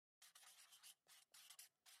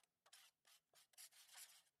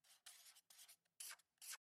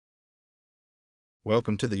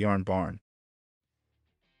Welcome to the Yarn Barn.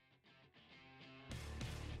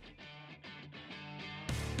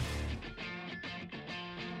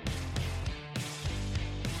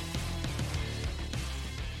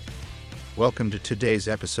 Welcome to today's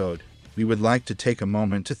episode. We would like to take a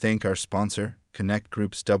moment to thank our sponsor, Connect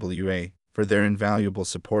Groups WA, for their invaluable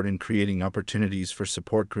support in creating opportunities for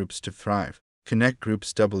support groups to thrive. Connect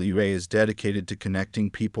Groups WA is dedicated to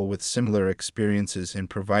connecting people with similar experiences and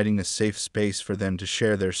providing a safe space for them to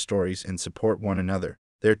share their stories and support one another.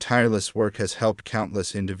 Their tireless work has helped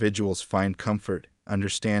countless individuals find comfort,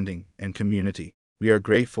 understanding, and community. We are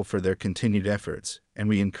grateful for their continued efforts, and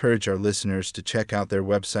we encourage our listeners to check out their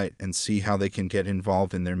website and see how they can get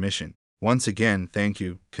involved in their mission. Once again, thank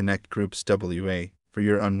you, Connect Groups WA, for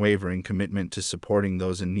your unwavering commitment to supporting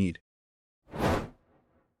those in need.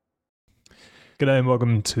 G'day and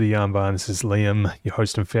welcome to the Yarn Barn. This is Liam, your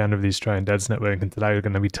host and founder of the Australian Dads Network, and today we're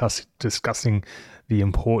going to be discussing the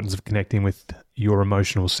importance of connecting with your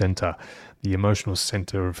emotional centre, the emotional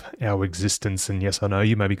centre of our existence. And yes, I know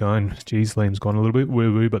you may be going, geez, Liam's gone a little bit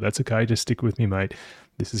woo-woo, but that's okay. Just stick with me, mate.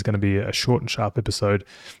 This is going to be a short and sharp episode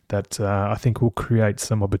that I think will create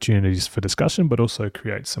some opportunities for discussion, but also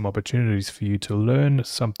create some opportunities for you to learn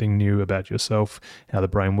something new about yourself, how the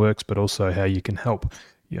brain works, but also how you can help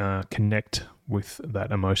connect with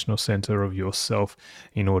that emotional center of yourself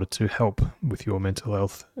in order to help with your mental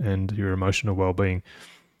health and your emotional well-being.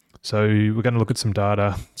 So we're going to look at some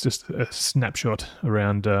data, just a snapshot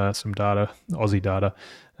around some data, Aussie data,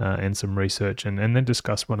 and some research, and then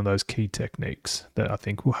discuss one of those key techniques that I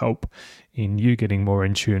think will help in you getting more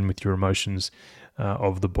in tune with your emotions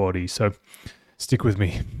of the body. So stick with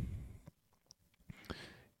me.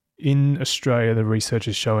 In Australia, the research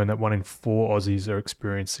is showing that 1 in 4 Aussies are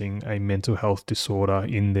experiencing a mental health disorder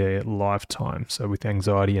in their lifetime. So with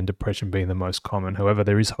anxiety and depression being the most common. However,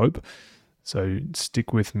 there is hope. So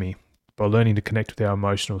stick with me. By learning to connect with our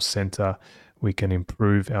emotional center, we can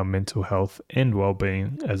improve our mental health and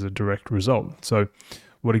well-being as a direct result. So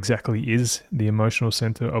what exactly is the emotional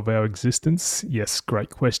center of our existence? Yes,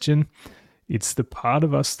 great question. It's the part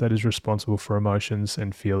of us that is responsible for emotions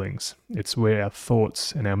and feelings. It's where our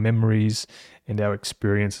thoughts and our memories and our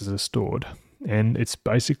experiences are stored. And it's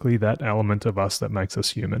basically that element of us that makes us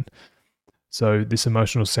human. So this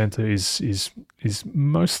emotional center is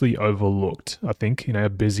mostly overlooked. I think in our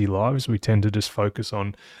busy lives, we tend to just focus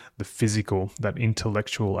on the physical, that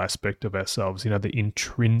intellectual aspect of ourselves,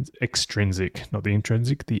 the extrinsic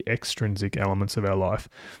elements of our life.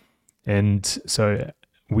 And so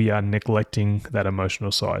we are neglecting that emotional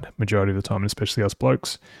side majority of the time, especially us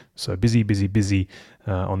blokes. So busy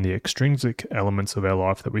on the extrinsic elements of our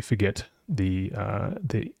life that we forget the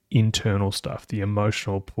internal stuff, the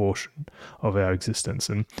emotional portion of our existence.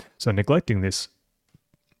 And so neglecting this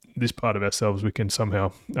part of ourselves, we can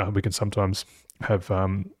sometimes have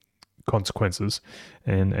consequences,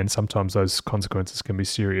 and sometimes those consequences can be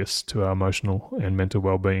serious to our emotional and mental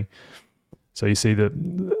well-being. So you see that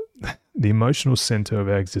the emotional center of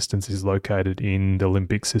our existence is located in the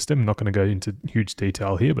limbic system. I'm not going to go into huge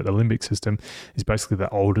detail here, but the limbic system is basically the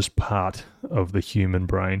oldest part of the human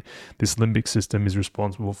brain. This limbic system is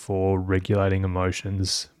responsible for regulating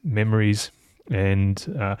emotions, memories, and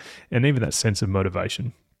even that sense of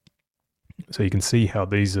motivation. So you can see how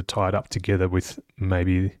these are tied up together with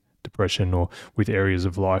maybe depression or with areas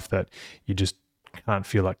of life that you just can't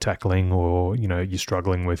feel like tackling, or you're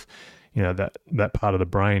struggling with. That part of the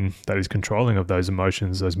brain that is controlling of those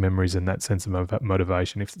emotions, those memories, and that sense of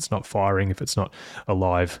motivation. If it's not firing, if it's not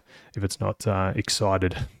alive, if it's not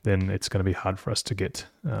excited, then it's going to be hard for us to get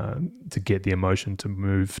the emotion to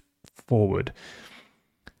move forward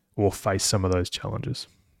or face some of those challenges.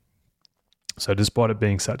 So despite it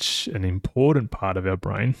being such an important part of our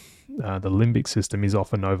brain, the limbic system is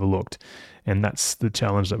often overlooked. And that's the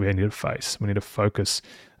challenge that we need to face. We need to focus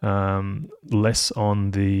less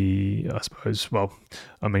on we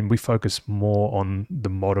focus more on the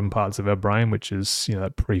modern parts of our brain, which is,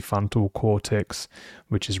 that prefrontal cortex,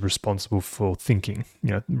 which is responsible for thinking,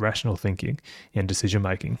 rational thinking and decision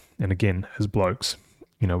making. And again, as blokes,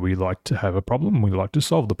 we like to have a problem. We like to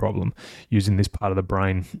solve the problem using this part of the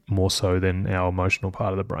brain more so than our emotional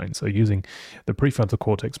part of the brain. So using the prefrontal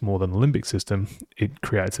cortex more than the limbic system, it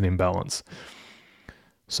creates an imbalance.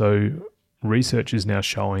 So research is now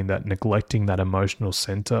showing that neglecting that emotional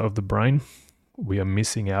center of the brain, we are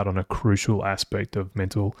missing out on a crucial aspect of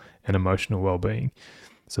mental and emotional well-being.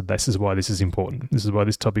 So this is why this is important. This is why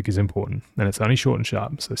this topic is important. And it's only short and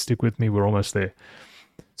sharp. So stick with me. We're almost there.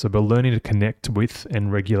 So by learning to connect with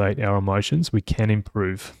and regulate our emotions, we can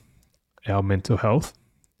improve our mental health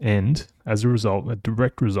And as a result, a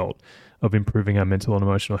direct result of improving our mental and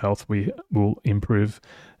emotional health, we will improve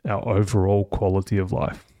our overall quality of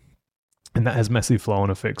life. And that has massive flow-on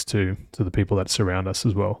effects to the people that surround us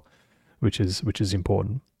as well, which is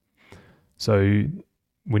important. So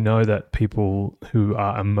we know that people who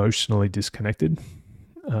are emotionally disconnected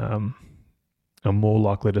are more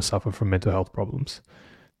likely to suffer from mental health problems.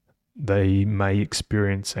 They may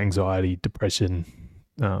experience anxiety, depression,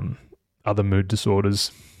 other mood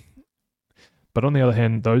disorders. But on the other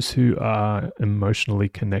hand, those who are emotionally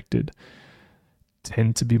connected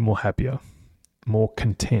tend to be more happier, more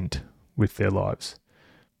content with their lives.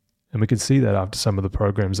 And we can see that after some of the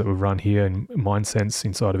programs that we've run here in MindSense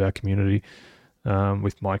inside of our community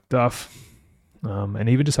with Mike Duff, and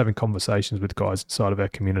even just having conversations with guys inside of our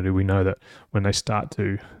community, we know that when they start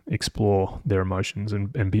to explore their emotions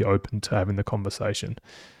and be open to having the conversation,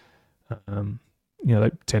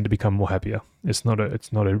 they tend to become more happier. It's not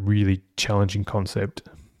a really challenging concept.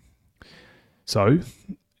 So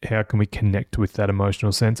how can we connect with that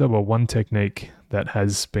emotional center? Well, one technique that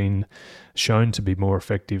has been shown to be more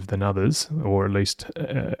effective than others, or at least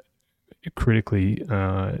critically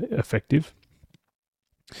effective,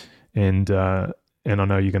 and I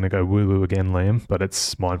know you're going to go woo-woo again, Liam, but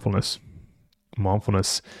it's mindfulness.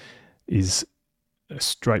 Mindfulness is a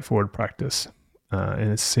straightforward practice,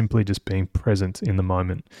 and it's simply just being present in the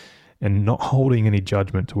moment and not holding any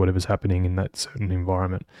judgment to whatever's happening in that certain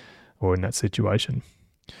environment or in that situation.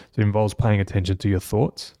 So it involves paying attention to your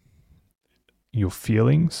thoughts, your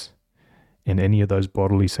feelings, and any of those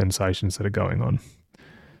bodily sensations that are going on.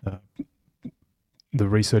 The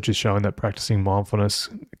research is showing that practicing mindfulness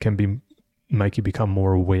can make you become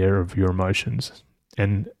more aware of your emotions,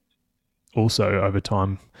 and also over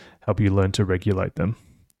time help you learn to regulate them.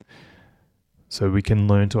 So we can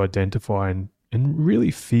learn to identify and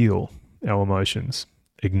really feel our emotions,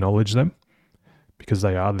 acknowledge them because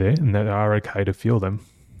they are there and they are okay to feel them,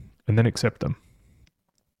 and then accept them.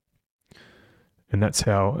 And that's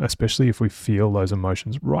how, especially if we feel those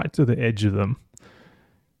emotions right to the edge of them,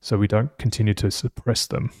 so we don't continue to suppress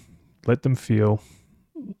them. Let them feel,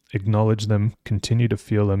 acknowledge them, continue to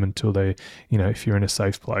feel them until they, if you're in a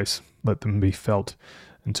safe place, let them be felt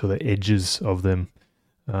until the edges of them,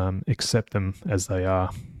 accept them as they are.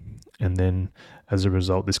 And then as a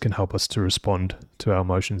result, this can help us to respond to our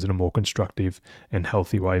emotions in a more constructive and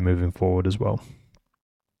healthy way moving forward as well.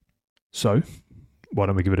 So why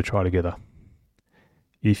don't we give it a try together?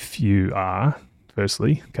 If you are,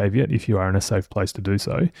 firstly, caveat, if you are in a safe place to do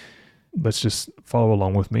so, let's just follow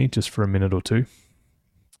along with me just for a minute or two.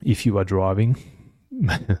 If you are driving,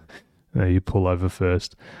 you pull over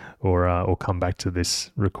first or come back to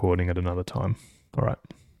this recording at another time. All right.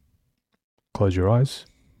 Close your eyes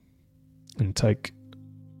and take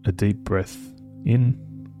a deep breath in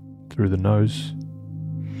through the nose.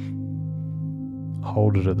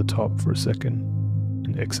 Hold it at the top for a second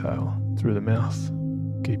and exhale through the mouth.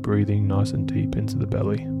 Keep breathing nice and deep into the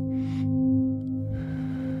belly.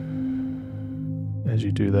 As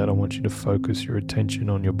you do that, I want you to focus your attention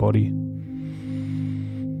on your body.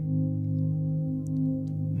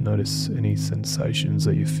 Notice any sensations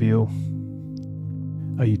that you feel.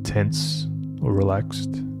 Are you tense or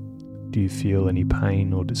relaxed? Do you feel any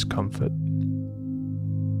pain or discomfort?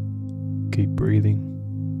 Keep breathing.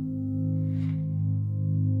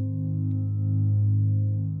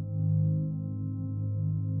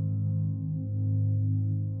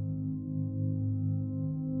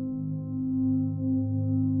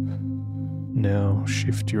 Now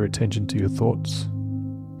shift your attention to your thoughts.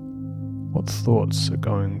 What thoughts are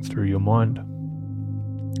going through your mind?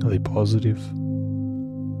 Are they positive?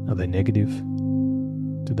 Are they negative?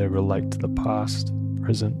 Do they relate to the past,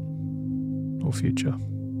 present, or future?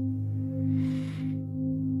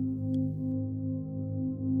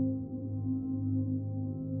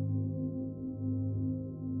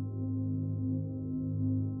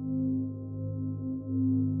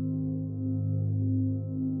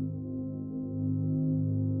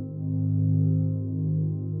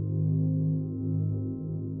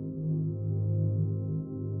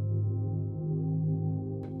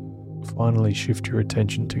 Finally, shift your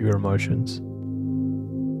attention to your emotions.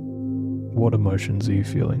 What emotions are you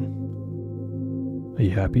feeling? Are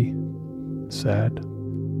you happy, sad,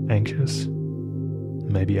 anxious,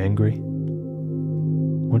 maybe angry? I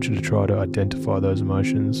want you to try to identify those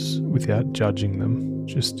emotions without judging them.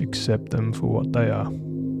 Just accept them for what they are.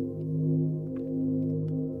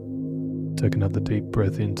 Take another deep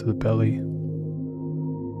breath into the belly.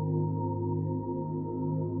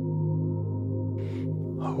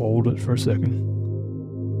 Hold it for a second.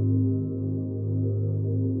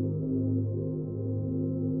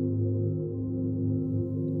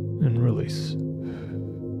 release.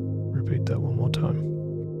 Repeat that one more time.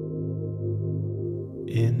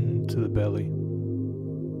 Into the belly.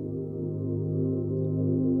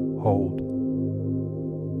 Hold.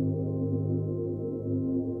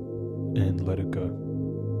 And let it go.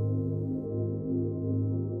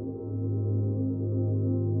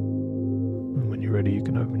 And when you're ready, you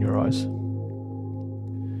can open your eyes.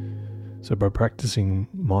 So by practicing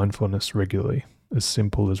mindfulness regularly, as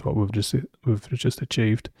simple as what we've just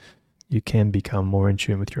achieved, you can become more in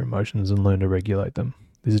tune with your emotions and learn to regulate them.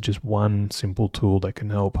 This is just one simple tool that can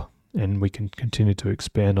help, and we can continue to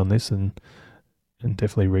expand on this and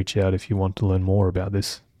definitely reach out if you want to learn more about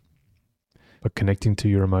this. But connecting to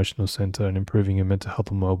your emotional center and improving your mental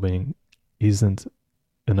health and well-being isn't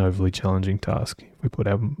an overly challenging task if we put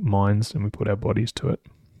our minds and we put our bodies to it.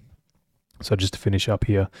 So just to finish up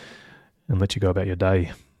here and let you go about your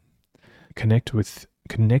day,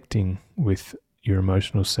 connecting with your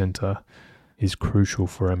emotional center is crucial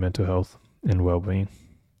for our mental health and well-being.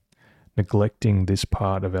 Neglecting this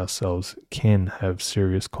part of ourselves can have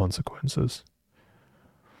serious consequences.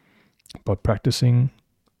 By practicing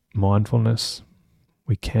mindfulness,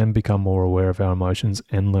 we can become more aware of our emotions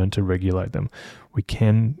and learn to regulate them. We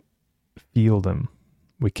can feel them.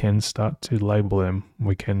 We can start to label them.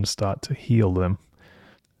 We can start to heal them.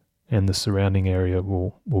 And the surrounding area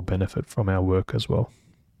will benefit from our work as well.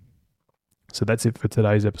 So that's it for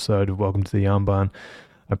today's episode of Welcome to the Yarn Barn.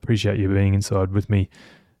 I appreciate you being inside with me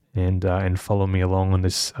and follow me along on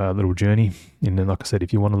this little journey. And then, like I said,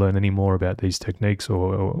 if you want to learn any more about these techniques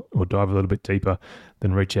or dive a little bit deeper,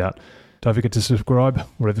 then reach out. Don't forget to subscribe,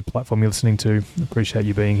 whatever platform you're listening to. Appreciate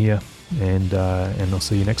you being here, and I'll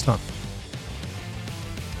see you next time.